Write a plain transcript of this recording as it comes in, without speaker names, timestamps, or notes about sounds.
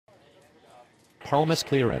Palmas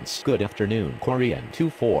clearance. Good afternoon. Korean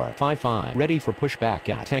 2455 ready for pushback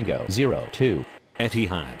at Tango 02.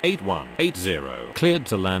 Etihad 8180 cleared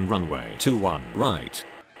to land runway 21 right.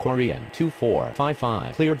 Korean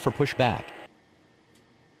 2455 cleared for pushback.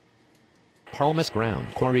 Palmas ground.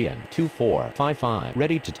 Korean 2455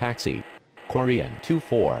 ready to taxi. Korean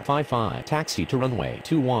 2455 taxi to runway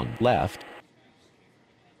 21 left.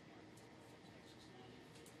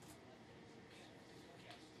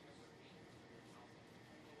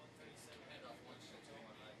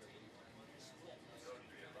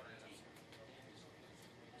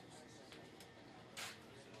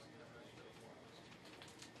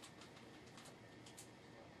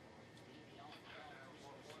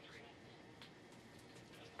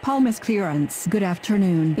 Palmas clearance. Good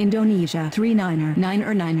afternoon. Indonesia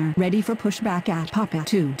 399er ready for pushback at Papa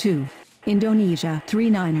 22. Indonesia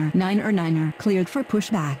 399er cleared for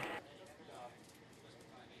pushback.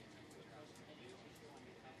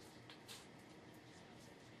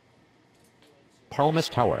 Palmas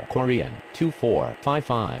Tower. Korean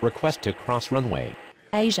 2455 request to cross runway.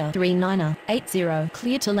 Asia 3980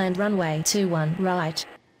 clear to land runway 21 right.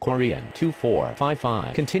 Korean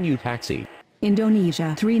 2455 continue taxi.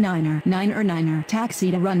 Indonesia 399er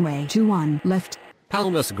taxi to runway 21 left.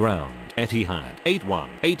 Palmas ground. Etihad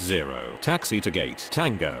 8180 taxi to gate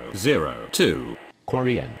Tango 02.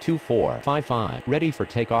 Korean 2455 ready for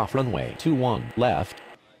takeoff runway 21 left.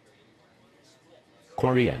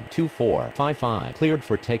 Korean 2455 cleared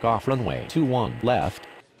for takeoff runway 21 left.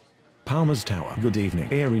 Palmas Tower. Good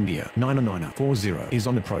evening. Air India 99940 is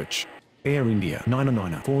on approach. Air India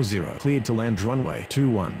 99940 cleared to land runway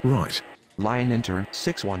 21 right. Line enter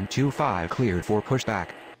 6125 cleared for pushback.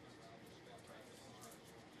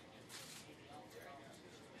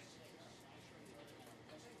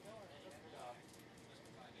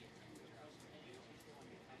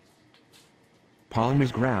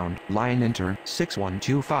 Palmas ground. Line enter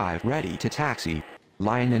 6125 ready to taxi.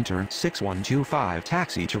 Line enter 6125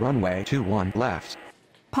 taxi to runway 21 left.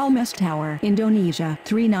 Palmas Tower. Indonesia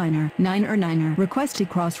 399er request to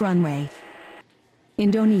cross runway.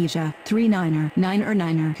 Indonesia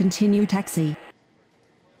 399er continue taxi.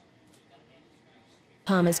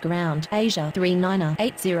 Palmas ground. Asia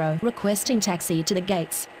 3980 requesting taxi to the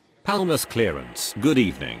gates. Palmas clearance. Good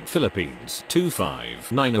evening. Philippines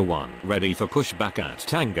 25901 ready for pushback at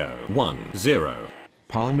Tango 10.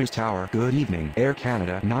 Palmas Tower. Good evening. Air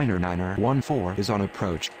Canada 99914 is on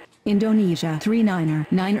approach. Indonesia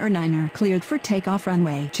 399er cleared for takeoff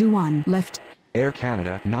runway 21 left. Air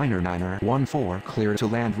Canada 99914 clear to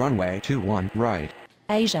land runway 21 right.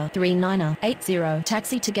 Asia 3980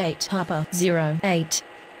 taxi to gate Papa 08.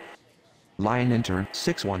 Line enter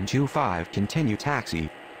 6125 continue taxi.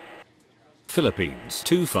 Philippines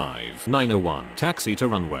 25901 taxi to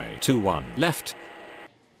runway 21 left.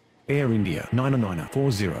 Air India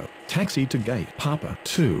 99940 taxi to gate Papa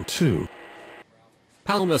 22.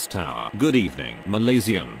 Palmas Tower. Good evening.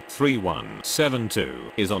 Malaysian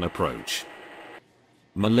 3172 is on approach.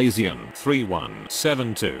 Malaysian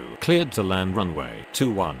 3172 cleared to land runway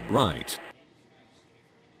 21 right.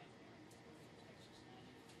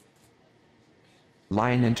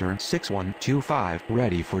 Line enter 6125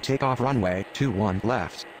 ready for takeoff runway 21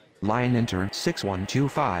 left. Line enter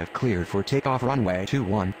 6125 cleared for takeoff runway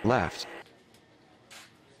 21 left.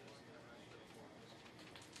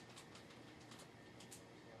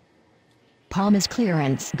 Palmas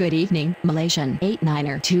clearance. Good evening. Malaysian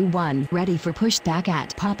 89er21 ready for pushback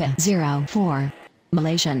at Papa 04.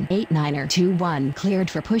 Malaysian 89er21 cleared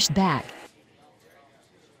for pushback.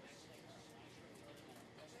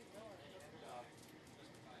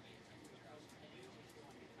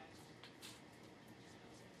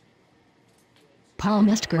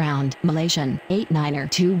 Palmas ground. Malaysian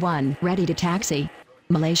 89er21 ready to taxi.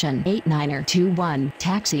 Malaysian 89er21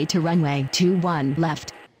 taxi to runway 21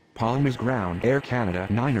 left. Palmas ground. Air Canada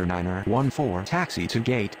 99914 taxi to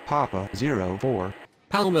gate Papa 04.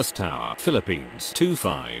 Palmas Tower. Philippines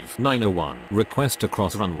 25901 request to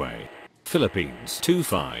cross runway. Philippines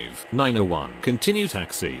 25901 continue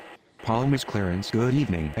taxi. Palmas clearance. Good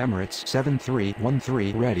evening. Emirates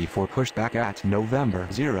 7313 ready for pushback at November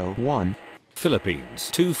 01.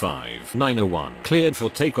 Philippines 25901 cleared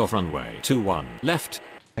for takeoff runway 21 left.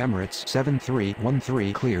 Emirates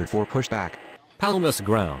 7313 cleared for pushback. Palmas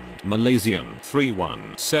ground. Malaysian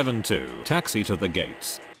 3172 taxi to the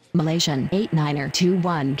gates. Malaysian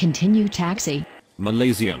 89er21 continue taxi.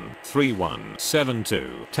 Malaysian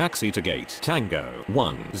 3172 taxi to gate Tango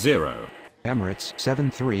 10. Emirates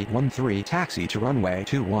 7313 taxi to runway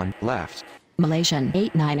 21 left. Malaysian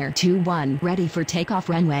 89er21 ready for takeoff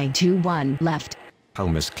runway 21 left.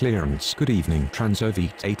 Helm's clearance. Good evening.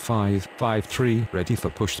 Transovit 8553 ready for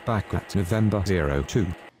pushback at November 02.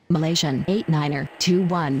 Malaysian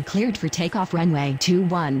 89er21 cleared for takeoff runway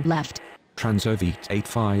 21 left. Transovit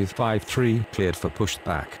 8553 cleared for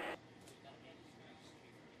pushback.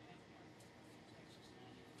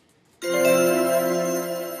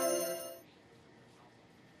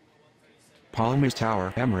 Palmer's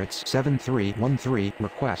Tower, Emirates 7313,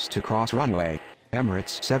 request to cross runway.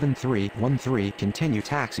 Emirates 7313, continue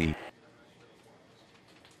taxi.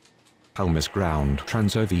 Helm's ground.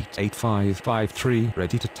 Transovit 8553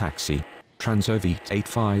 ready to taxi. Transovit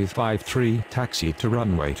 8553 taxi to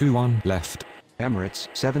runway 21 left. Emirates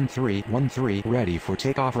 7313, ready for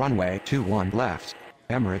takeoff runway 21 left.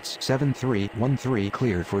 Emirates 7313,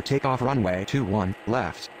 cleared for takeoff runway 21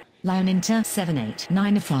 left. Line Inter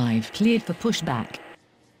 7895 cleared for pushback.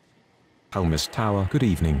 Helm's Tower. Good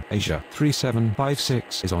evening. Asia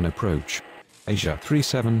 3756 is on approach. Asia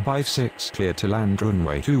 3756 cleared to land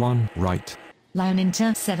runway 21 right. Line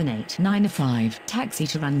Inter 7895 taxi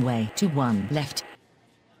to runway 21 left.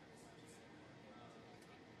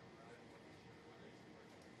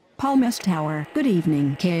 Palmas Tower, good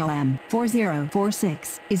evening. KLM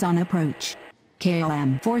 4046 is on approach.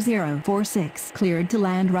 KLM 4046 cleared to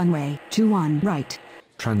land runway 21 right.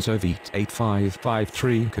 Transovit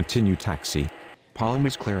 8553 continue taxi.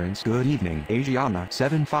 Palmer's clearance. Good evening. Asiana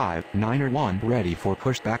 75901, ready for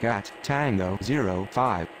pushback at Tango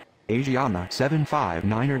 05. Asiana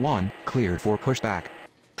 75901, cleared for pushback.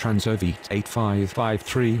 Transovit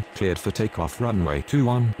 8553 cleared for takeoff runway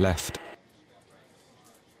 21 left.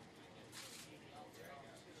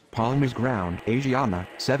 Palmer's ground. Asiana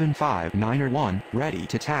 75901, ready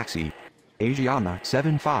to taxi. Asiana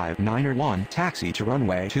 75901, taxi to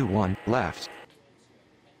runway 21 left.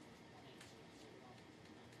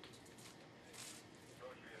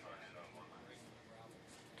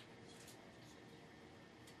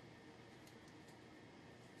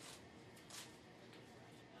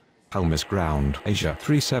 Helm's ground. Asia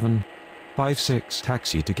 3756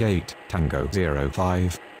 taxi to gate Tango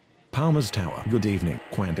 05. Palmer's Tower. Good evening.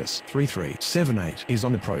 Qantas 3378 is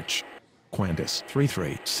on approach. Qantas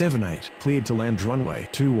 3378 cleared to land runway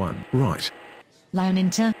 21 right. Line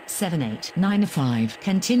Inter 7895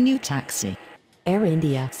 continue taxi. Air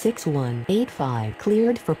India 6185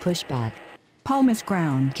 cleared for pushback. Palmas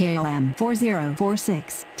Ground, KLM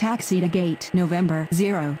 4046 taxi to gate November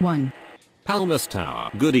 01. Palmas Tower.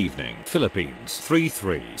 Good evening. Philippines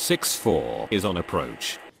 3364 is on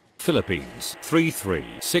approach. Philippines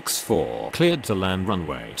 3364 cleared to land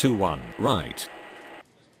runway 21 right.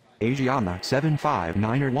 Asiana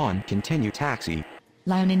 75901, continue taxi.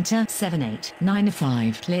 Line Inter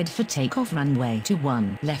 7895 cleared for takeoff runway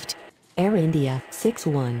 21 left. Air India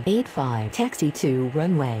 6185 taxi to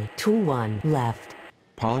runway 21 left.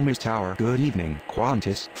 Palmer's Tower. Good evening.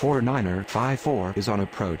 Qantas 4954 is on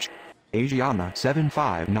approach. Asiana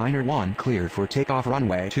 75901 cleared for takeoff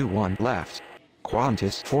runway 21 left.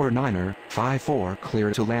 Qantas 4954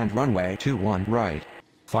 cleared to land runway 21 right.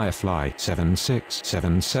 Firefly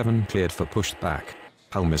 7677 cleared for pushback.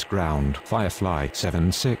 Helm's ground. Firefly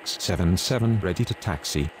 7677 ready to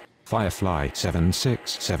taxi. Firefly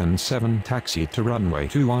 7677 taxi to runway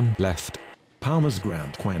 21 left. Palmer's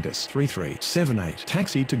ground. Qantas 3378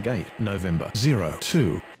 taxi to gate November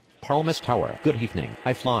 02. Palmas Tower, good evening.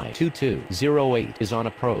 iFly 2208 is on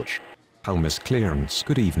approach. Helm's clearance.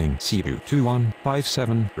 Good evening. Cebu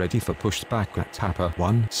 2157 ready for pushback at Papa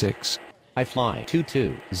 16. iFly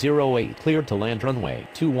 2208 cleared to land runway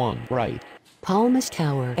 21 right. Palmas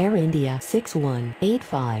Tower, Air India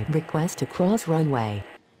 6185 request to cross runway.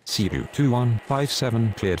 Cebu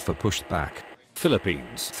 2157 cleared for pushback.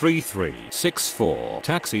 Philippines 3364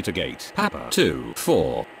 taxi to gate Papa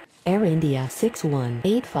 24. Air India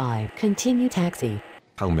 6185 continue taxi.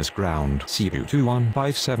 Helm's ground. Cebu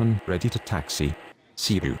 2157 ready to taxi.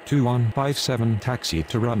 Cebu 2157 taxi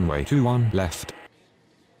to runway 21 left.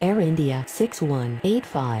 Air India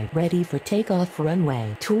 6185 ready for takeoff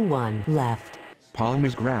runway 21 left.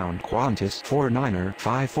 Palmer's ground. Qantas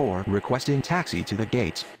 4954 requesting taxi to the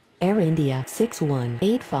gates. Air India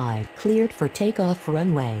 6185 cleared for takeoff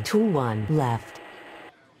runway 21 left.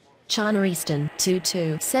 China Eastern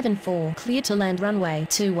 2274 cleared to land runway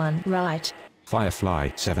 21 right.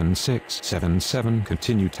 Firefly 7677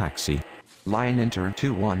 continue taxi. Line Enter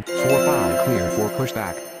 2145 cleared for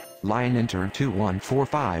pushback. Line Enter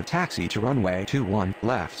 2145 taxi to runway 21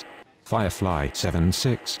 left. Firefly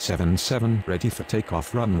 7677 ready for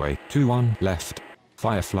takeoff runway 21 left.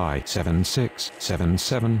 Firefly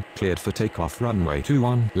 7677 cleared for takeoff runway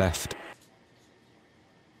 21 left.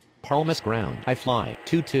 Palmas ground. I fly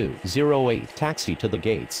 2208. Taxi to the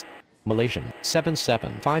gates. Malaysian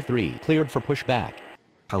 7753. Cleared for pushback.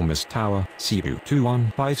 Palmas Tower, Cebu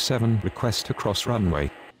 2157, request to cross runway.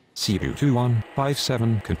 Cebu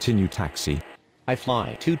 2157, continue taxi. I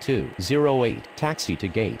fly 2208. Taxi to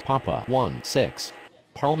gate Papa 16.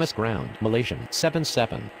 Palmas ground. Malaysian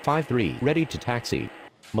 7753. Ready to taxi.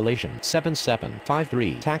 Malaysian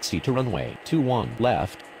 7753. Taxi to runway 21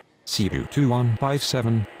 left. Cebu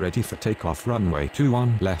 2157, ready for takeoff runway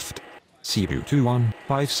 21 left. Cebu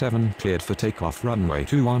 2157, cleared for takeoff runway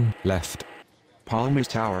 21 left. Palmas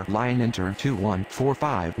Tower, line enter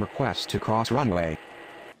 2145, request to cross runway.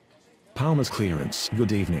 Palmas clearance.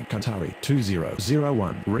 Good evening, Qatari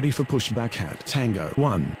 2001, ready for pushback at Tango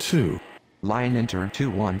 12. Line enter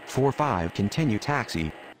 2145, continue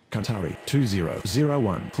taxi. Qatari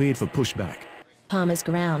 2001, cleared for pushback. Palmas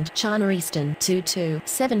ground. China Eastern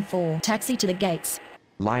 2274. Taxi to the gates.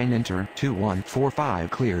 Line enter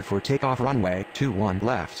 2145, cleared for takeoff runway 21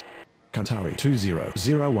 left. Qatari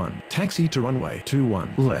 2001, taxi to runway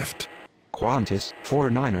 21 left. Qantas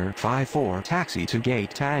 49er54, taxi to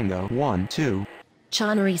gate Tango 12.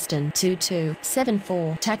 China Eastern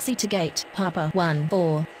 2274. Taxi to gate Papa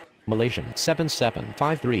 14. Malaysian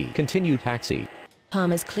 7753. Continue taxi.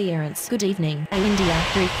 Palmas clearance. Good evening. Air India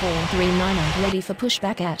 3439er. Ready for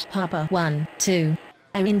pushback at Papa 12.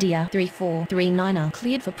 Air India 3439er.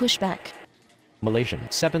 Cleared for pushback. Malaysian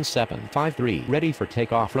 7753. Ready for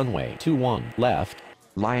takeoff runway 21 left.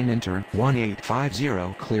 Line enter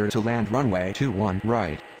 1850, clear to land runway 21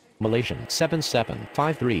 right. Malaysian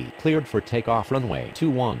 7753. Cleared for takeoff runway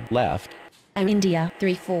 21 left. Air India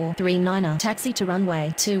 3439er. Taxi to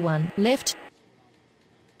runway 21 left.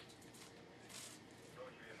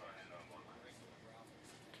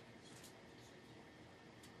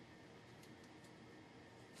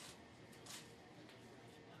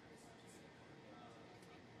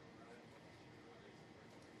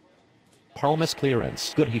 Palmas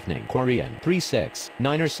clearance. Good evening. Korean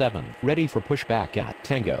 36907. Ready for pushback at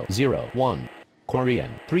Tango 01. Korean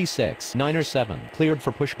 36907. Cleared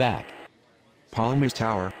for pushback. Palmas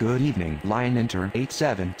Tower, good evening. Line enter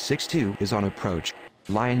 8762 is on approach.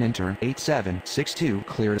 Line enter 8762,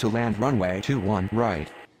 clear to land runway 21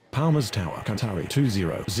 right. Palmas Tower, Qatari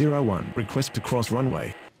 2001, request to cross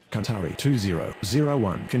runway. Qatari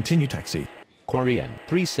 2001, continue taxi. Korean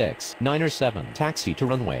 36907. Taxi to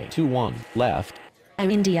runway 21 left. Air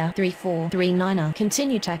India 3439er.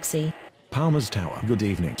 Continue taxi. Palmas Tower, good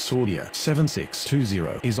evening. Saudia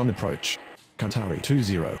 7620 is on approach. Qatari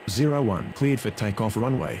 2001, cleared for takeoff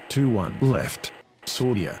runway 21 left.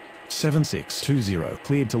 Saudia 7620,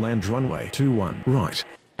 cleared to land runway 21 right.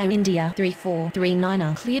 Air India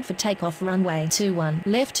 3439er. Cleared for takeoff runway 21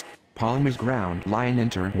 left. Palmas ground, line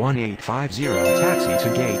enter 1850, taxi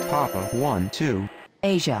to gate Papa 12.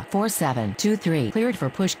 Asia 4723, cleared for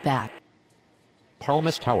pushback.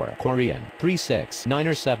 Palmas Tower. Korean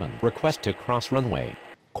 36907. Request to cross runway.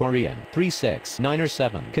 Korean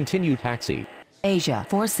 36907. Continue taxi. Asia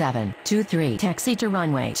 4723, taxi to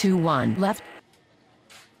runway 21 left.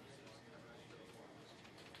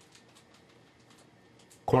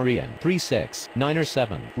 Korean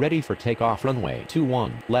 36907. Ready for takeoff runway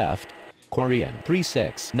 21 left. Korean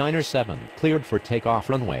 36907. Cleared for takeoff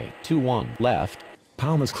runway 21 left.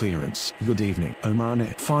 Palmas clearance, good evening.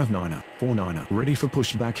 Omanet 59er, 49er, ready for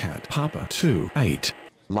pushback at Papa 28.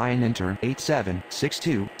 Line enter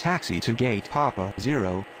 8762, taxi to gate Papa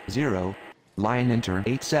 00. Line enter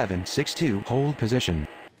 8762, hold position.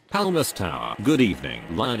 Palmas Tower, good evening.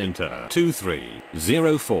 Line enter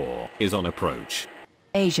 2304 is on approach.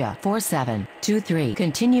 Asia 4723,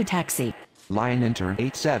 continue taxi. Line enter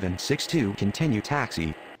 8762, continue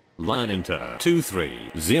taxi. Line enter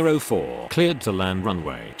 2304, cleared to land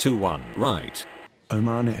runway 21 right.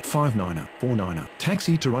 Omanet 59er, 49er,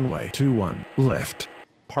 taxi to runway 21 left.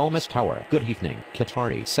 Palmas Tower. Good evening.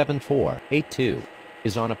 Qatari 7482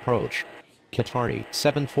 is on approach. Qatari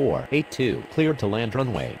 7482. Cleared to land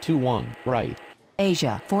runway 21 right.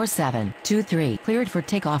 Asia 4723, cleared for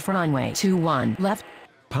takeoff runway 21 left.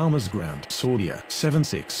 Palmas ground, Saudia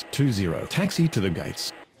 7620, taxi to the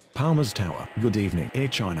gates. Palmas Tower, good evening. Air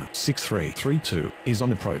China 6332 is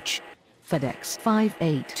on approach. FedEx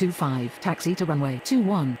 5825, taxi to runway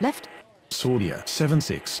 21 left. Saudia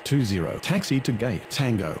 7620, taxi to gate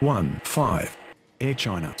Tango 15. Air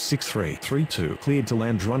China 6332, cleared to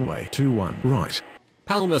land runway 21 right.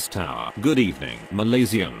 Palmas Tower, good evening.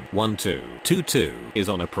 Malaysian 1222 is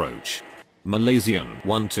on approach. Malaysian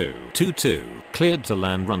 1222, cleared to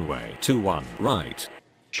land runway 21 right.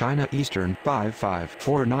 China Eastern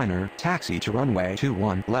 5549er, taxi to runway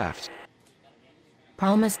 21 left.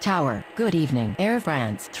 Palmas Tower, good evening. Air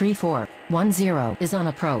France 3410 is on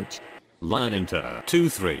approach. Line Inter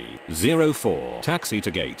 2304, taxi to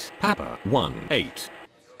gate, Papa 18.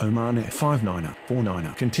 Oman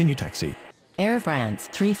 5949, continue taxi. Air France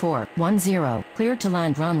 3410, cleared to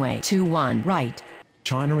land runway 21 right.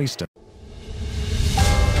 China Eastern.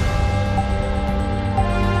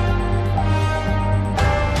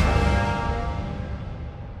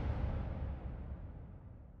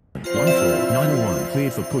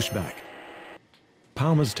 Cleared for pushback.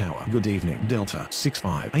 Palmas Tower, good evening. Delta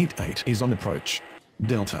 6588 is on approach.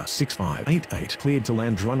 Delta 6588 cleared to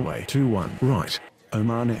land runway 21 right.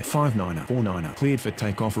 Oman 5949 cleared for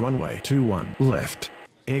takeoff runway 21 left.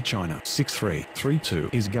 Air China 6332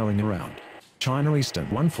 is going around. China Eastern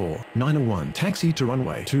 14901 taxi to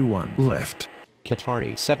runway 21 left.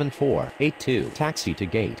 Qatari 7482 taxi to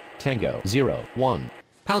gate, Tango 01.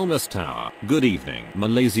 Palmas Tower, good evening.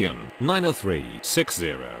 Malaysian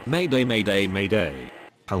 90360, Mayday Mayday Mayday.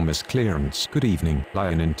 Palmas clearance, good evening.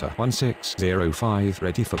 Lion Inter 1605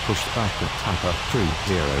 ready for pushback at Tampa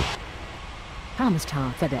 30. Palmas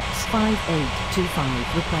Tower FedEx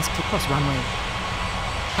 5825 request to cross runway.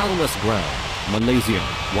 Palmas Ground, Malaysian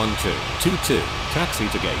 1222, taxi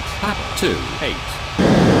to gate, Papa 28.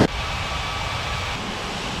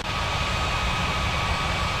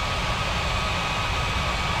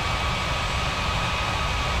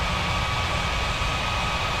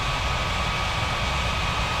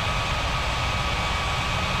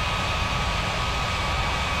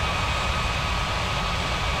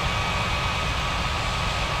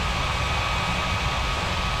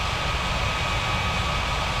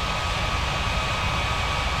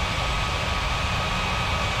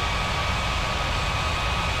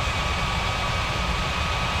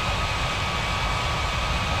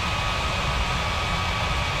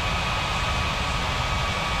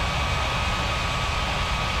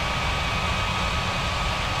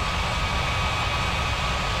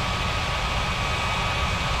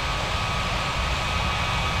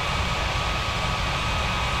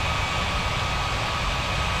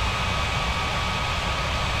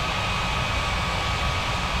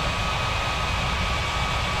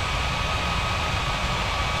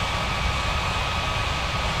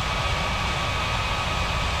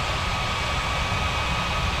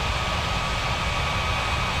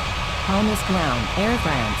 Palmas Ground, Air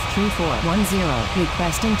France 3410,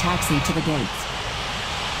 requesting taxi to the gates.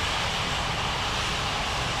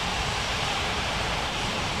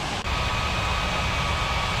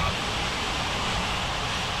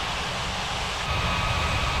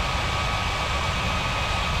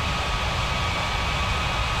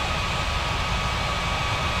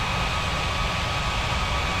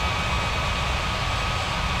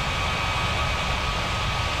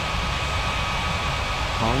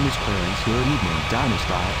 Palmas clearance, good evening.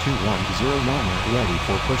 Dynasty 2109 ready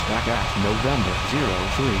for pushback at November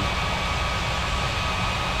 03.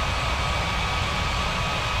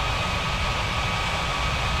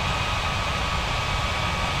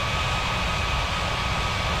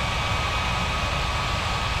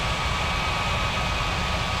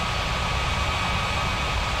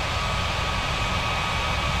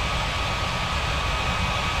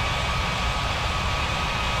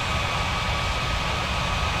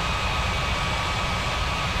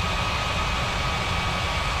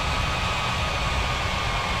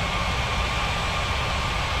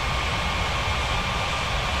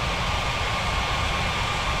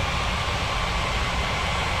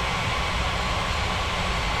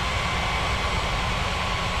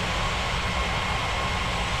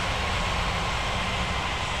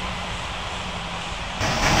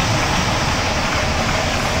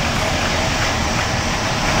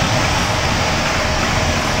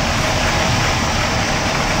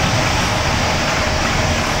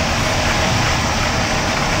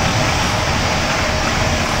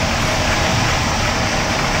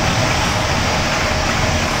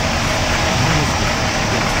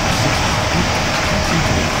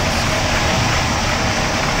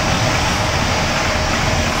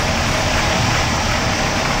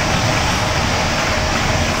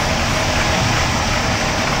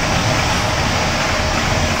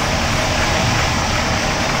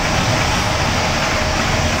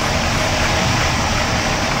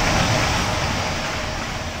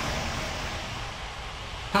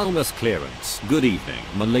 Palmas clearance, good evening.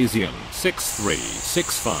 Malaysian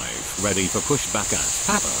 6365, ready for pushback at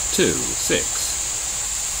Papa 26.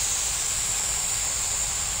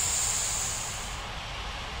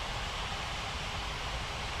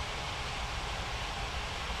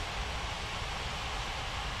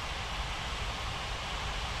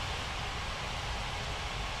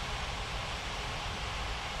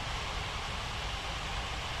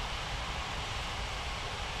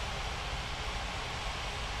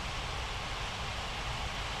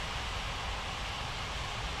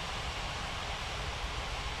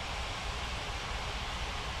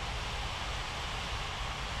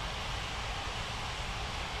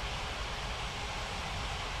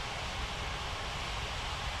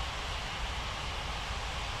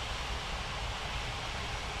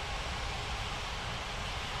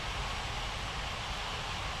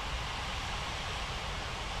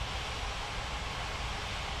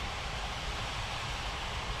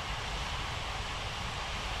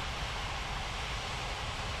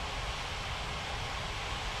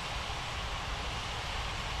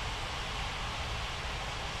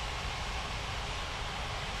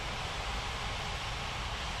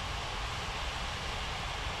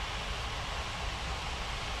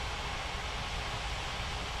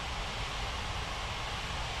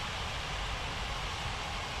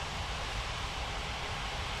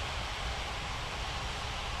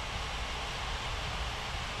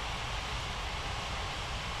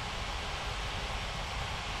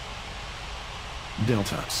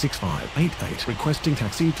 Delta 6588 requesting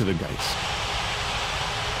taxi to the gates.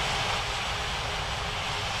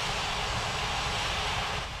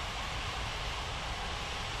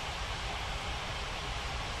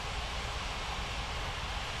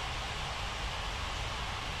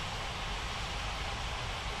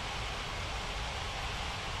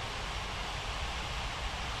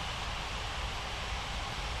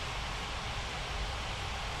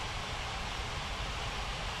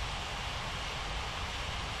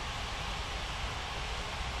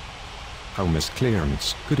 Helmets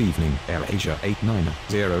clearance. Good evening, AirAsia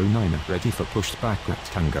 8909, ready for pushed back at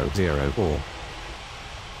Tango 04.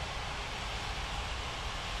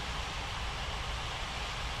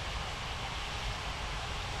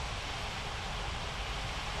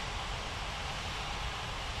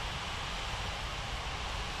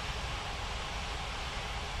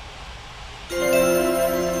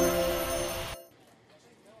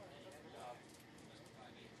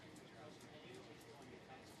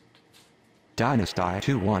 Dynasty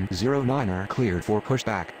 2109er cleared for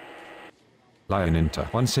pushback. Lion Inter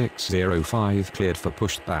 1605 cleared for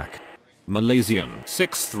pushed back. Malaysian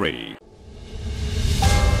 63.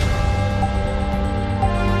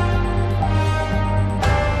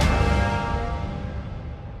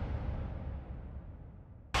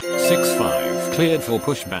 Cleared for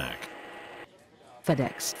pushback.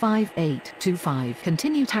 FedEx 5825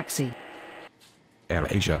 continue taxi.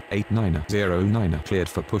 AirAsia 8909 cleared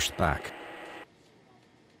for pushed back.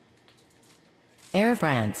 Air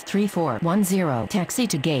France 3410 taxi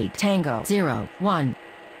to gate Tango 01.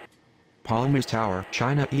 Palmer's Tower,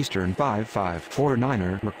 China Eastern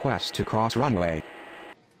 5549er request to cross runway.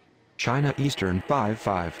 China Eastern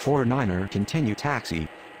 5549er continue taxi.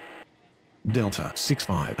 Delta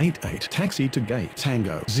 6588 taxi to gate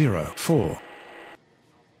Tango 04.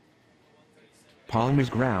 Palmer's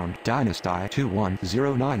Ground, Dynasty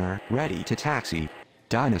 2109er ready to taxi.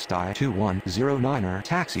 Dynasty 2109er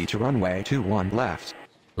taxi to runway 21 left.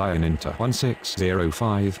 Lion Inter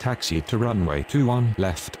 1605 taxi to runway 21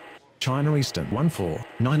 left. China Eastern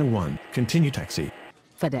 14901 continue taxi.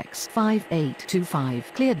 FedEx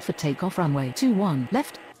 5825 cleared for takeoff runway 21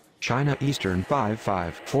 left. China Eastern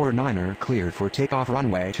 5549er cleared for takeoff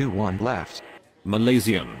runway 21 left.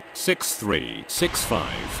 Malaysian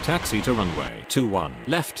 6365 taxi to runway 21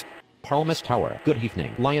 left. Palmas Tower, good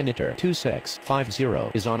evening. Lion Inter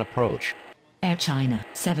 2650 is on approach. Air China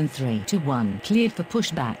 7321 cleared for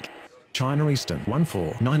pushback. China Eastern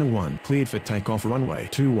 14901 cleared for takeoff runway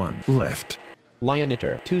 21 left. Lion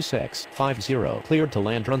Inter 2650 cleared to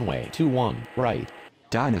land runway 21 right.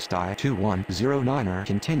 Dynasty 2109er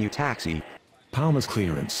continue taxi. Palmer's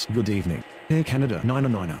clearance, good evening. Air Canada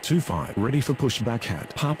 90925 ready for pushback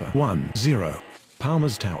at Papa 10.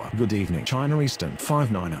 Palmer's Tower, good evening. China Eastern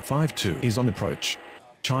 5952 is on approach.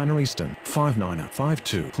 China Eastern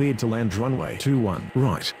 5952 cleared to land runway 21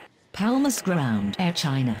 right. Palmer's Ground, Air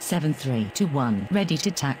China 7321 ready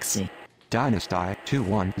to taxi. Dynasty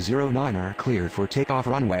 2109er cleared for takeoff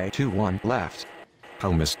runway 21 left.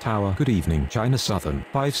 Palmer's Tower, good evening. China Southern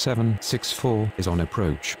 5764 is on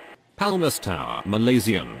approach. Palmas Tower,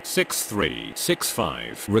 Malaysian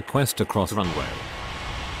 6365 request to cross runway.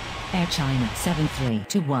 Air China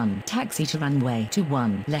 7321 taxi to runway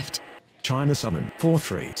 21 left. China Southern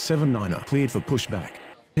 4379er cleared for pushback.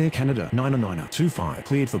 Air Canada 90925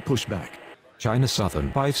 cleared for pushback. China Southern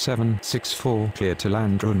 5764 cleared to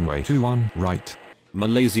land runway 21 right.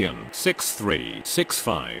 Malaysian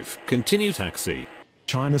 6365 continue taxi.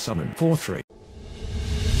 China Southern 43.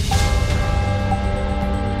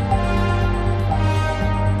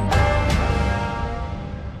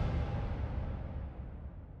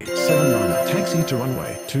 Taxi to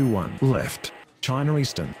runway 21 left. China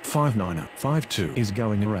Eastern 5952 is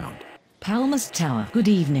going around. Palmer's Tower, good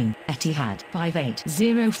evening. Etihad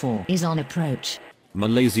 5804 is on approach.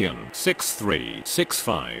 Malaysian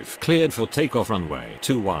 6365 cleared for takeoff runway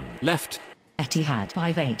 21 left. Etihad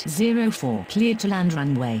 5804 cleared to land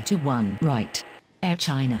runway 21 right. Air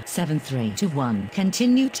China 7321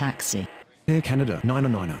 continue taxi. Air Canada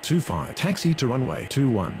 90925 taxi to runway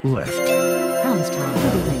 21 left. Palmas Tower,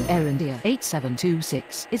 good evening. Air India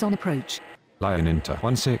 8726 is on approach. Lion Inter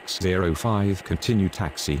 1605 continue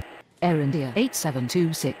taxi. Air India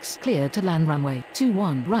 8726 cleared to land runway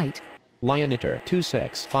 21 right. Lion Inter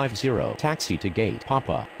 2650 taxi to gate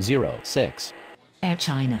Papa 06. Air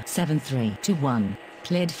China 7321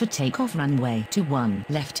 cleared for takeoff runway 21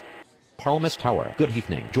 left. Palmas Tower, good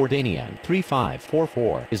evening. Jordanian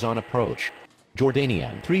 3544 is on approach.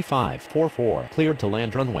 Jordanian 3544 cleared to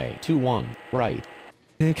land runway 21 right.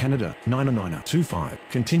 Air Canada 90925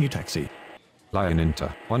 continue taxi. Lion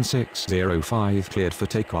Inter 1605 cleared for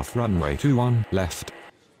takeoff runway 21 left.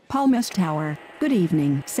 Palmas Tower, good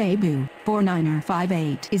evening. Cebu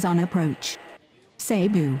 49er58 is on approach.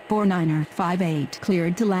 Cebu 49er58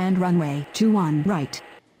 cleared to land runway 21 right.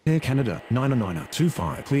 Air Canada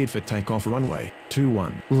 99925 cleared for takeoff runway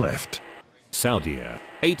 21 left. Saudia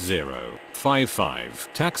 8055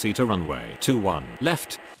 taxi to runway 21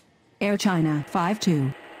 left. Air China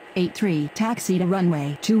 5283 taxi to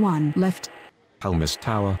runway 21 left. Palmas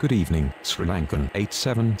Tower, good evening. Sri Lankan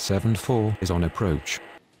 8774 is on approach.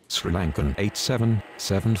 Sri Lankan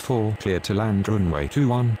 8774 cleared to land runway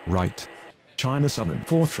 21 right. China Southern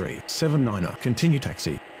 4379er continue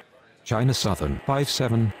taxi. China Southern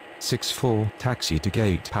 5764 taxi to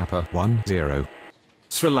gate Papa 10.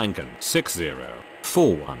 Sri Lankan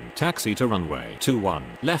 6041 taxi to runway 21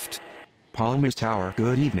 left. Palmas Tower,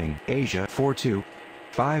 good evening. Asia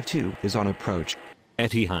 4252 is on approach.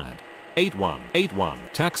 Etihad 8181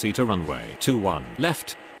 taxi to runway 21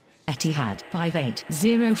 left. Etihad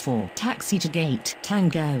 5804 taxi to gate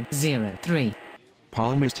Tango 03.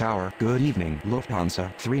 Palmas Tower, good evening.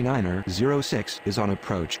 Lufthansa 39er06 is on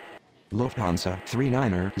approach. Lufthansa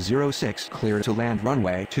 39er06 clear to land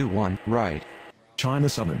runway 21 right. China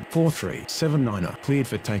Southern 4379er cleared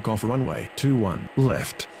for takeoff runway 21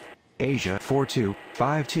 left. Asia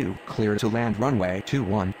 4252 clear to land runway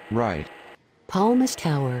 21 right. Palmas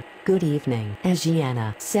Tower, good evening.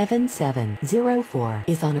 Asiana 7704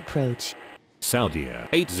 is on approach. Saudia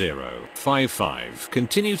 8055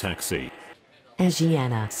 continue taxi.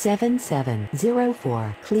 Asiana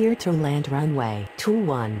 7704 clear to land runway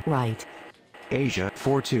 21 right. Asia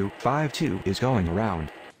 4252 is going around.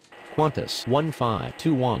 Qantas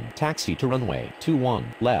 1521 taxi to runway 21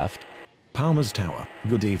 left. Palmas Tower,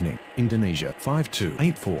 good evening. Indonesia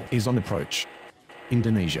 5284 is on approach.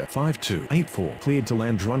 Indonesia 5284 cleared to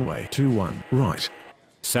land runway 21 right.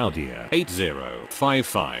 Saudia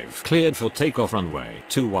 8055 cleared for takeoff runway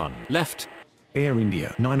 21 left. Air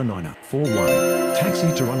India 99941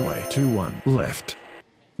 taxi to runway 21 left.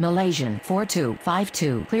 Malaysian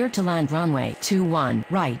 4252 clear to land runway 21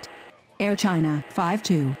 right. Air China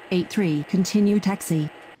 5283 continue taxi.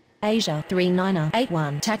 Asia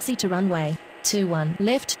 3981 taxi to runway 21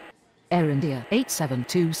 left. Air India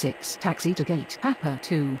 8726 taxi to gate Papa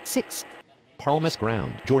 26. Palmas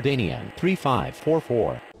Ground, Jordanian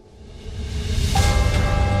 3544